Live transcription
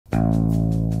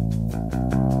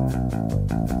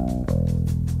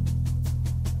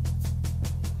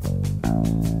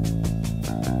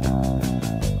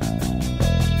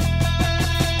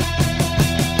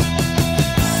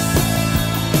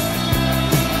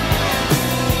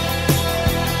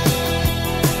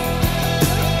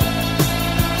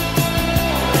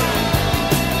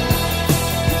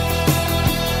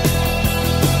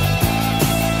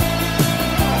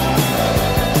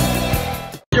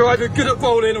either good at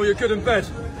bowling or you're good in bed.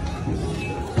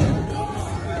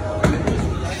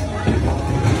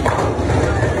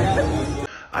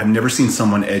 I've never seen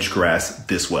someone edge grass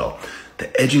this well.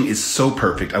 The edging is so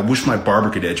perfect. I wish my barber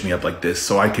could edge me up like this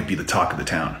so I could be the talk of the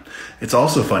town. It's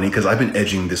also funny because I've been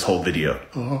edging this whole video.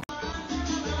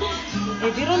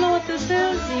 If you don't know what this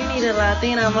is, you need a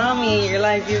Latina mommy in your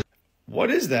life.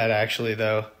 What is that actually,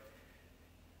 though?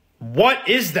 What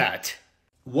is that?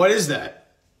 What is that?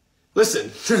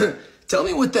 Listen, tell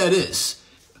me what that is.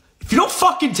 If you don't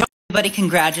fucking tell... Everybody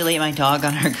congratulate my dog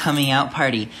on her coming out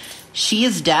party. She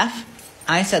is deaf.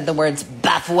 I said the words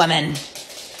 "buff woman."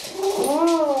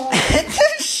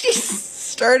 She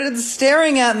started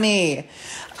staring at me.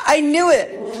 I knew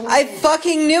it. I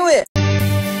fucking knew it.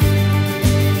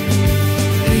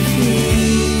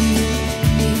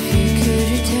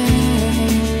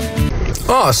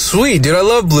 Oh, sweet, dude. I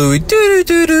love Bluey.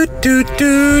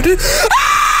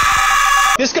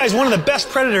 This guy's one of the best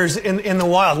predators in the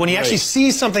wild. When he actually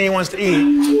sees something he wants to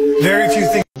eat, very few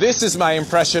things. This is my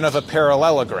impression of a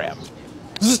parallelogram.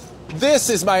 This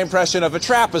is my impression of a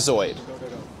trapezoid.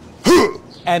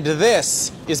 And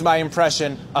this is my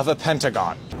impression of a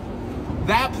pentagon.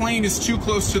 That plane is too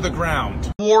close to the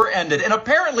ground. War ended, and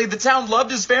apparently the town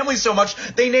loved his family so much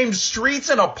they named streets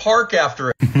and a park after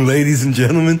it. Ladies and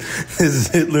gentlemen, this is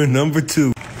Hitler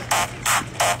 #2.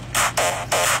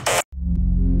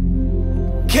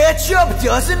 Ketchup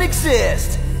doesn't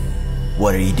exist.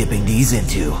 What are you dipping these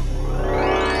into?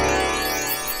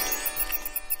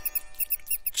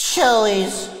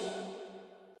 Chilies.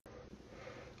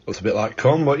 Looks a bit like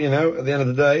cum, but you know, at the end of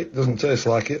the day, it doesn't taste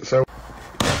like it, so...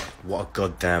 What a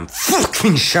goddamn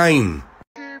fucking shame.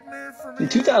 In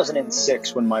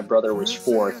 2006, when my brother was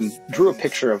 4, he drew a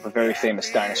picture of a very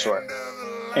famous dinosaur,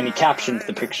 and he captioned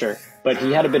the picture, but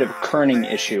he had a bit of a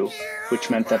kerning issue, which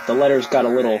meant that the letters got a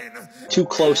little too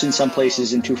close in some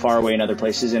places and too far away in other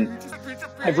places, and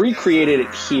I've recreated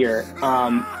it here.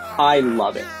 I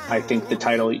love it. I think the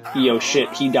title, Yo Shit,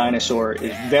 He Dinosaur,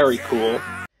 is very cool.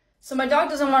 So my dog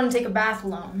doesn't want to take a bath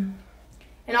alone.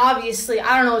 And obviously,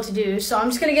 I don't know what to do, so I'm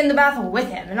just gonna get in the bath with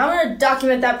him, and I'm gonna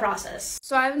document that process.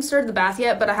 So I haven't started the bath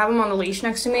yet, but I have him on the leash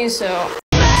next to me, so...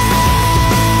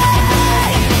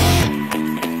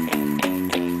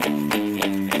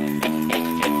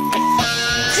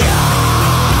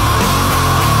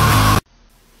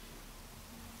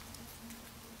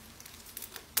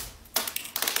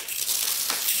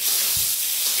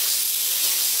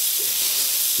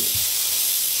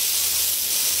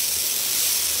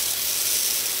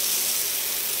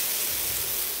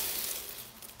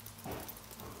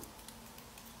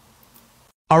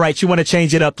 All right, you want to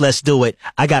change it up? Let's do it.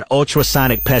 I got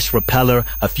Ultrasonic Pest Repeller,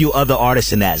 a few other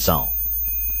artists in that zone.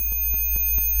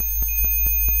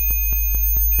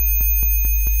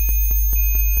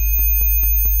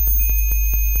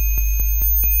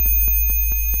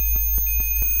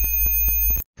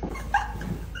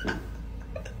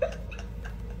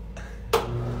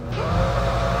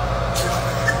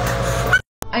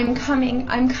 I'm coming,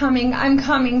 I'm coming, I'm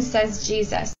coming, says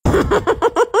Jesus.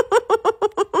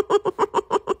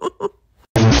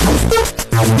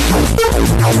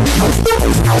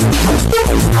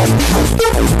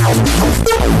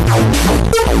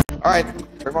 All right,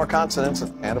 3 more consonants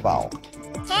and a vowel.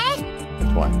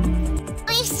 Which one?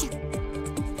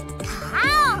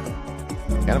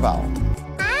 And a vowel.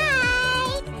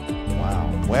 Wow.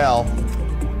 Well,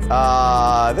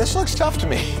 this looks tough to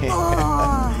me.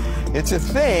 It's a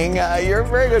thing. You're a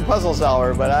very good puzzle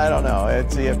solver, but I don't know.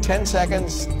 You have 10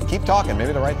 seconds. Keep talking.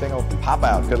 Maybe the right thing will pop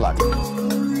out. Good luck.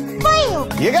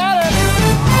 You got it!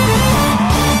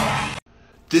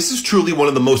 This is truly one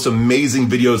of the most amazing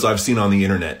videos I've seen on the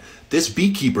internet. This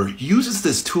beekeeper uses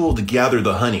this tool to gather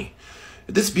the honey.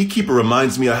 This beekeeper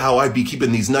reminds me of how I'd be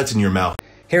keeping these nuts in your mouth.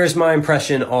 Here is my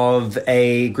impression of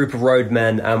a group of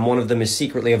roadmen, and one of them is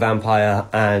secretly a vampire,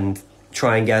 and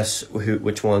try and guess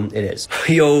which one it is.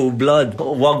 Yo, blood.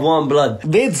 Wagwan blood.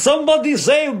 Did somebody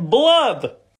say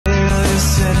blood?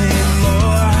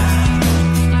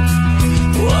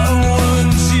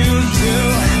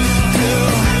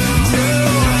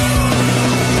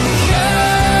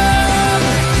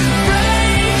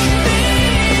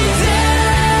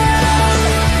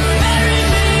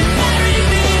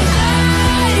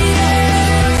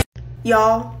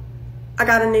 Y'all, I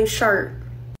got a new shirt.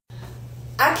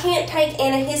 I can't take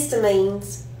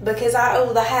antihistamines because I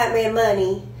owe the hat man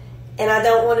money and I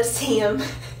don't want to see him.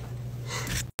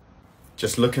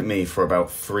 Just look at me for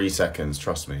about 3 seconds,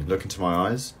 trust me. Look into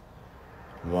my eyes.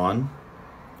 1,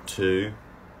 2.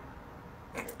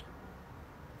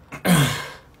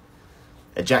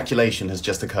 Ejaculation has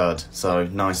just occurred, so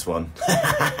nice one.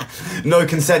 No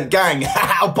consent gang.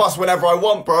 I'll bust whenever I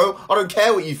want, bro. I don't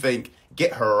care what you think.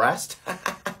 Get harassed.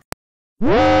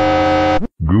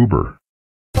 Goober.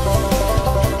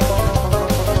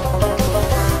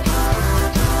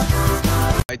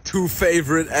 My two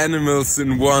favorite animals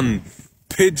in one,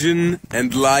 pigeon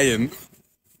and lion.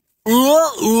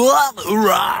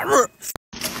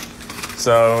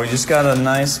 So we just got a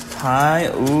nice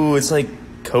pie. Ooh, it's like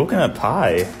coconut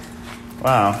pie.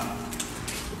 Wow.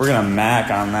 We're gonna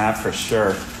mac on that for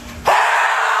sure.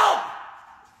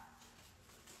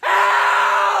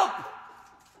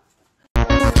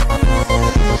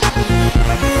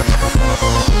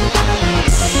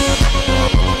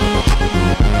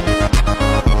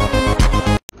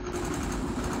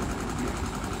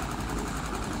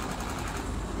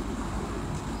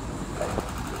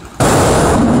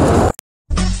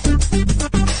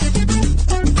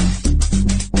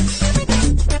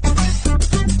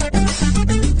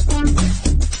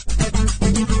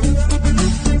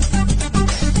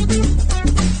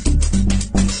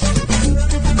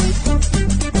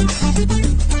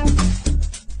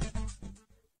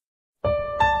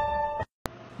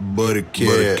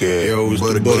 Buttercat, yo, it's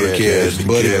the Buttercat,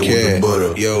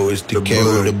 Buttercat, yo, it's the cat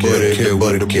with the Buttercat,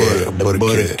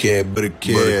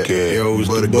 Buttercat, yo, it's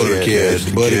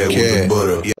the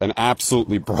Buttercat. And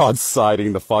absolutely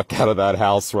broadsiding the fuck out of that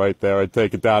house right there. I'd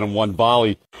take it down in one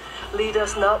volley. Lead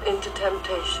us not into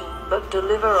temptation, but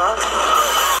deliver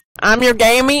us. I'm your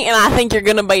gammy, and I think you're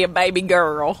gonna be a baby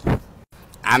girl.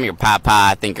 I'm your papa,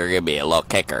 I think you're gonna be a little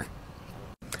kicker.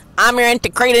 I'm your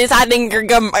Anticretus, I think you're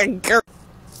gonna be a girl.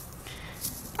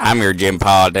 I'm your Jim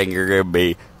Paul, I think you're gonna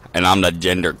be, and I'm the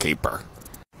gender keeper.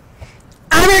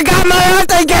 I'm your godmother, I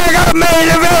think you're gonna be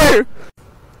the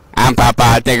I'm Papa,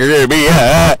 I think you're gonna be,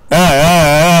 I'm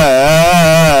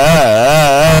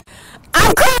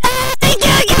crying, I think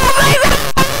you're gonna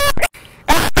be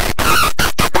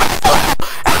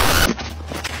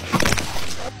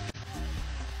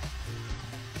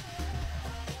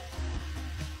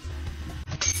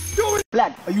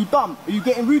Black, are you dumb? Are you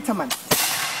getting rude to man?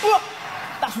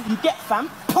 That's what you get, fam.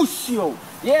 Push you.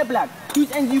 Yeah, Black.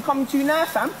 Whose end are you coming to now,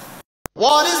 fam?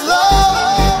 What is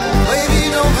love? Baby,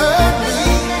 don't hurt me.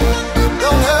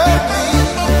 Don't hurt me.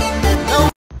 No.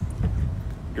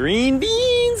 Green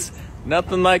beans?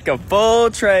 Nothing like a full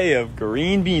tray of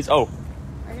green beans. Oh.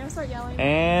 Are you gonna start yelling?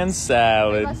 And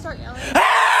salad. Let's start yelling.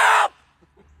 Help!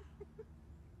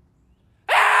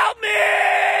 Help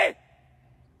me!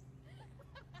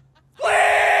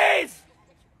 Please!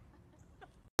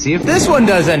 See if this one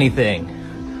does anything.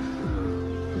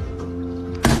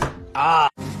 Ah.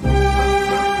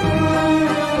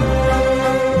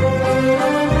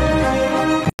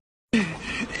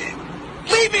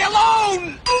 Leave me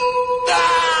alone!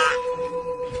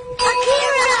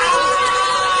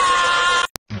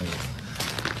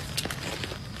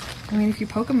 I mean, if you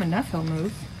poke him enough, he'll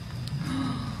move.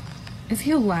 Is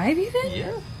he alive, Ethan?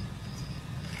 Yeah.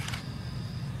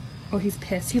 Oh, he's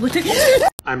pissed. He looked at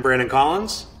I'm Brandon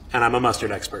Collins, and I'm a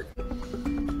mustard expert.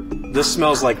 This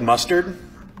smells like mustard.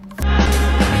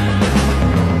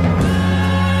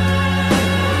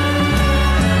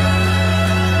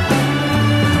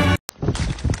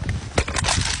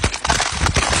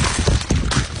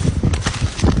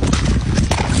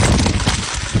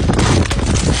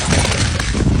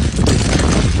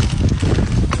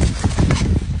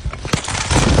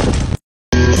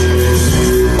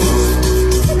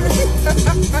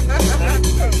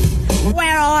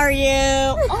 Where are you?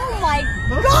 Oh my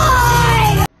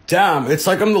god! Damn, it's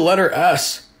like I'm the letter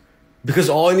S. Because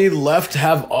all I need left to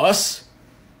have us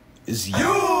is you!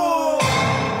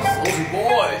 Soldier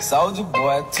boy! Soldier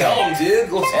boy, tell him,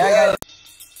 dude. Let's go.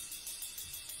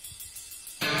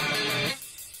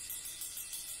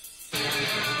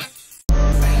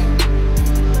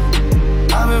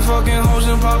 I've been fucking hoes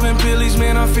and popping pillies,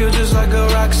 man, I feel just like a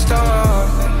rock star.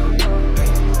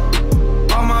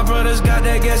 All my brothers got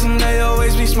that gas and they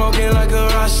always be smoking like a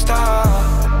rock star.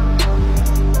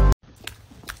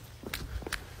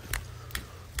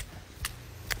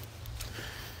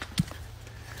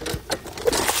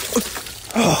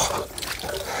 Oh.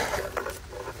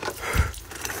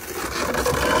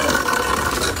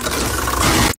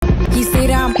 He say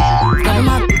that I'm got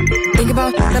my think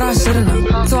about that I should've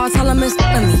known. So I tell him it's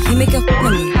me. He make it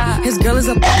of me. His girl is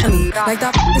a me. Like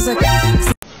that is a.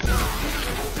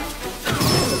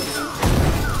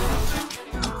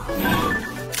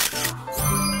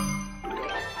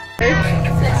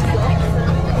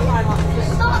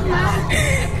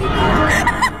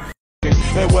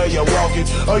 And where you're walking,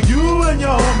 or you and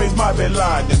your homies might be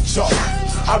lying to talk.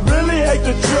 I really hate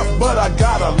the trip, but I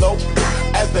gotta low.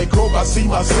 As they croak, I see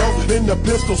myself in the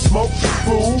pistol smoke.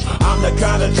 Fool, I'm the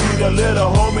kind of G the little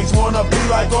homies wanna be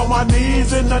like, on my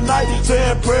knees in the night,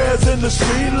 saying prayers in the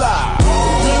street light.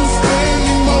 Been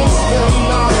spending most of the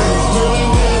night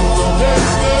living in the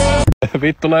next.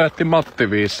 Vittu löydettiin Matti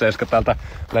 57 täältä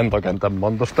lentokentän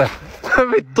montusta.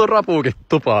 Vittu rapuukit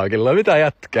tupaakilla, mitä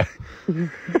jätkä?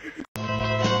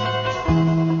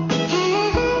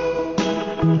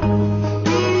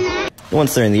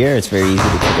 Once they're in the air, it's very easy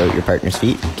to kick out your partner's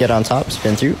feet, get on top,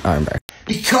 spin through, armbar.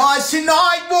 Because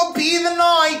tonight will be the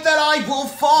night that I will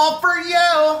fall for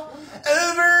you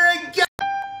over again.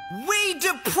 We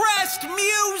depressed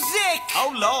music!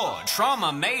 Oh Lord,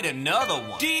 Trauma made another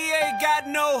one. DA got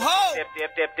no hope!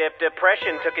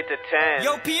 Depression took it to 10.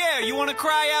 Yo, Pierre, you wanna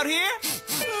cry out here?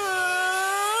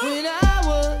 When I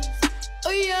was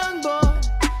a young boy,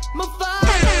 my father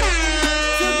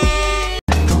took me.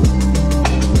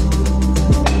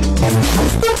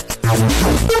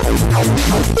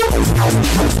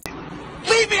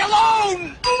 Leave me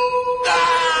alone!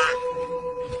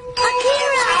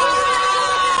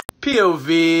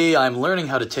 POV, I'm learning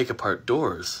how to take apart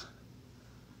doors.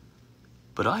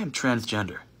 But I am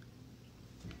transgender.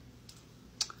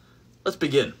 Let's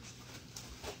begin.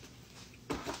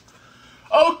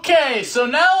 Okay, so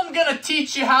now I'm gonna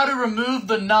teach you how to remove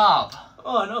the knob.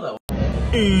 Oh, I know that one.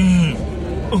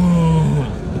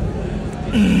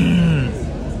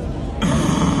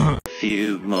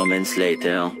 Few moments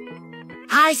later.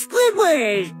 Hi,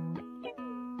 Squidward!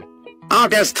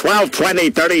 August 12,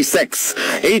 2036,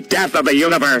 heat death of the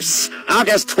universe.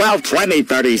 August 12,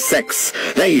 2036,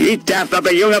 the heat death of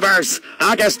the universe.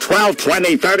 August 12,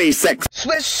 2036.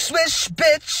 Swish, swish,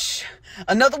 bitch.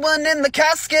 Another one in the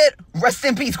casket. Rest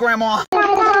in peace, Grandma.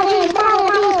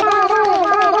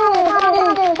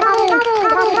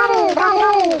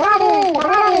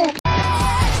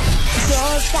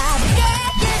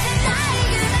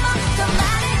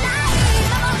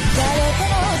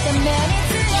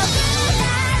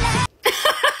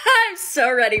 I'm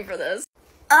so ready for this.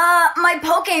 My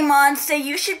Pokemon say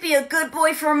you should be a good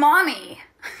boy for mommy.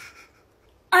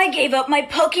 I gave up my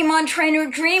Pokemon trainer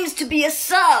dreams to be a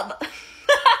sub.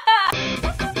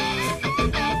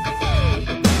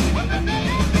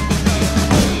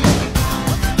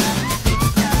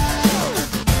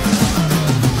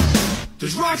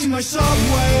 There's rocks in my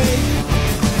subway.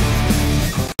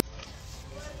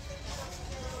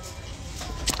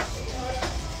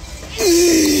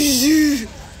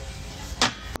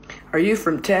 Are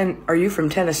you from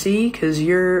Tennessee? 'Cause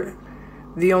you're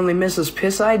the only Mrs.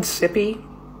 Piss-Eyed Sippy?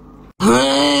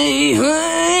 Hey,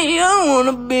 hey, I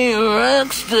wanna be a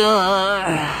rock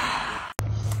star.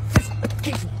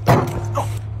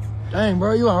 Dang,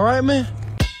 bro, you alright, man?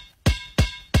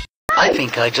 I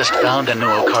think I just found a new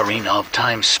Ocarina of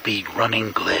Time speed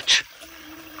running glitch.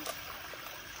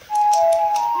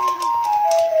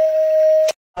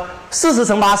 40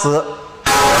乘80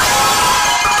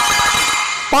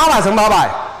 ，800乘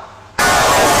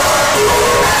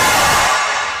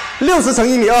800，60乘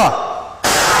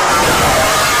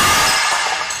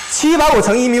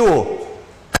1.2米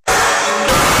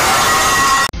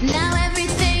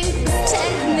，750乘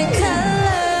1.5米。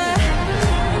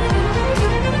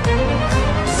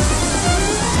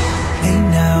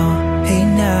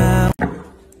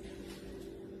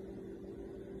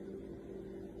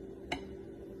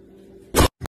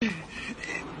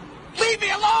Leave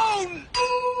me alone!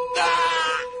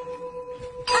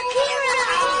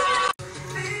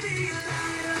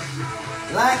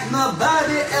 Like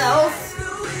nobody else.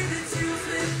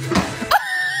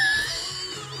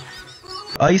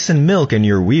 Ice and milk and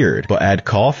you're weird, but add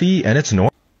coffee and it's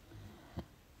normal.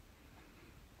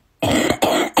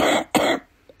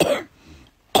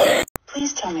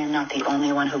 Please tell me I'm not the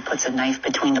only one who puts a knife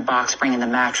between the box spring and the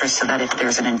mattress so that if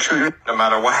there's an intruder... No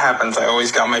matter what happens, I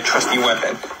always got my trusty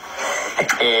weapon.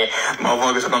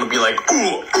 Motherfuckers are gonna be like,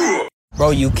 ooh, ooh.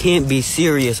 Bro, you can't be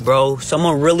serious, bro.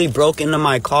 Someone really broke into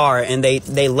my car and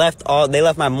they left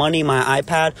my money, my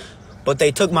iPad, but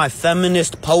they took my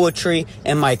feminist poetry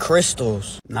and my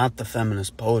crystals. Not the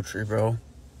feminist poetry, bro.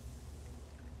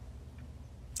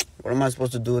 What am I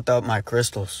supposed to do without my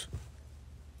crystals?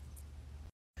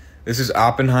 This is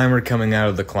Oppenheimer coming out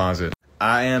of the closet.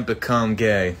 I am become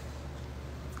gay.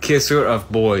 Kisser of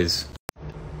boys.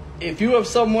 If you have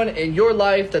someone in your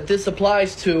life that this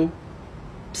applies to,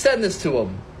 send this to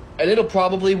them, and it'll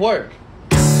probably work.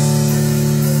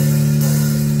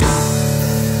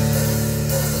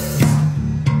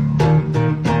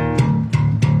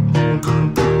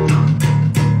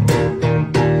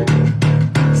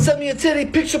 Send me a titty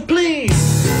picture, please.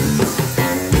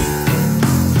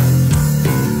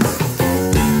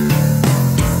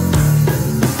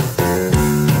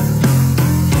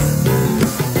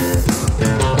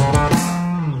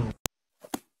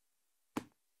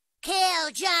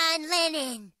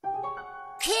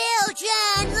 kill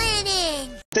John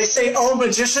Lennon! They say all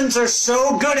magicians are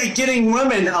so good at getting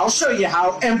women. I'll show you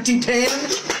how. Empty pan,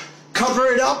 cover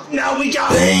it up, now we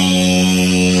got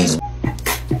it!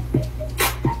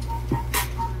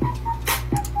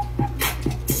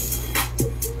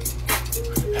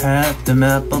 Have them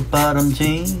apple bottom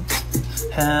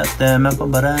jeans, have them apple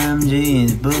bottom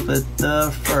jeans, boop at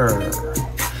the fur.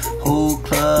 Whole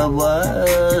club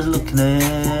was looking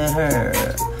at her.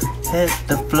 Hit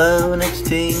the flow, next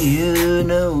thing you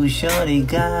know, Shawty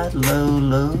got low,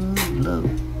 low, low. No,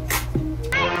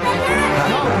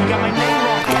 you got my name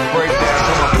wrong. Break that,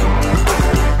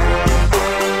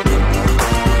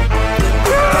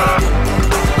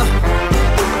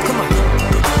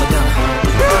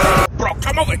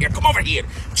 Come over here.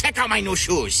 Check out my new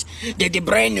shoes. They're the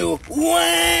brand new.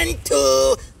 1,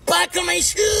 2, buckle my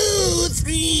shoes.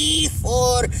 3,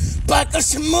 4, buckle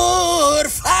some more.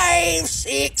 5,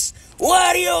 6,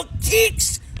 Wario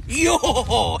kicks. Yo,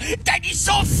 that is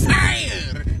so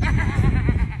fire.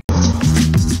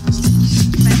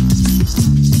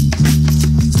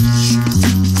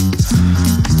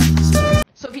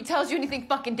 So if he tells you anything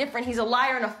fucking different, he's a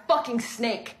liar and a fucking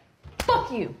snake.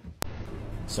 Fuck you.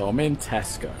 So I'm in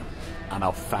Tesco, and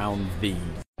I've found these.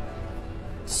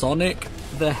 Sonic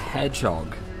the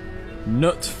Hedgehog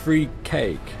nut-free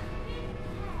cake.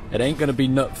 It ain't gonna be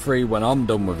nut-free when I'm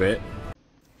done with it.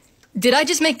 Did I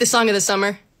just make the song of the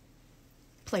summer?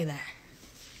 Play that.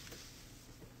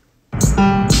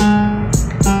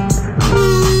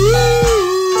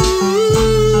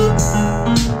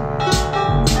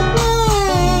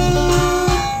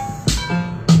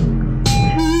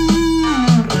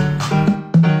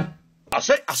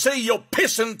 I say you're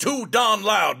pissing too darn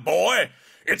loud, boy.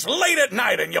 It's late at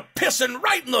night and you're pissing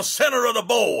right in the center of the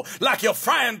bowl, like you're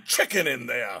frying chicken in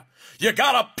there. You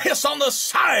gotta piss on the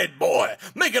side, boy.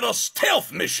 Make it a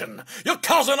stealth mission. You're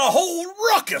causing a whole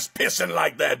ruckus pissing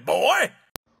like that, boy.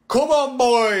 Come on,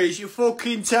 boys, you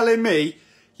fucking telling me?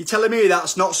 You're telling me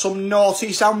that's not some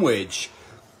naughty sandwich?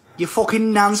 Your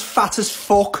fucking nan's fat as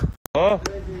fuck. Oh.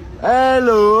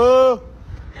 Hello.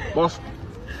 What's...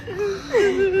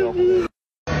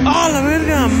 ¡Ah, la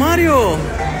verga! ¡Mario!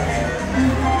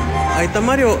 Ahí está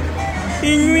Mario.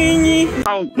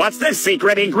 Oh, what's the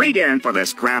secret ingredient for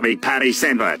this Krabby Patty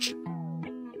sandwich?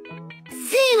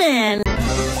 Semen!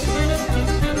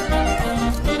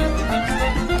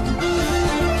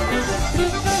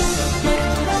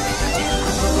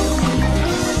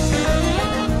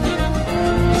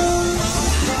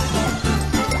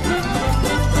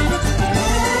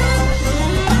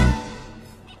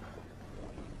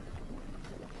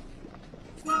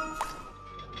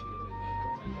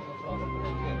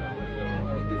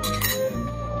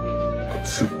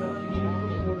 Super.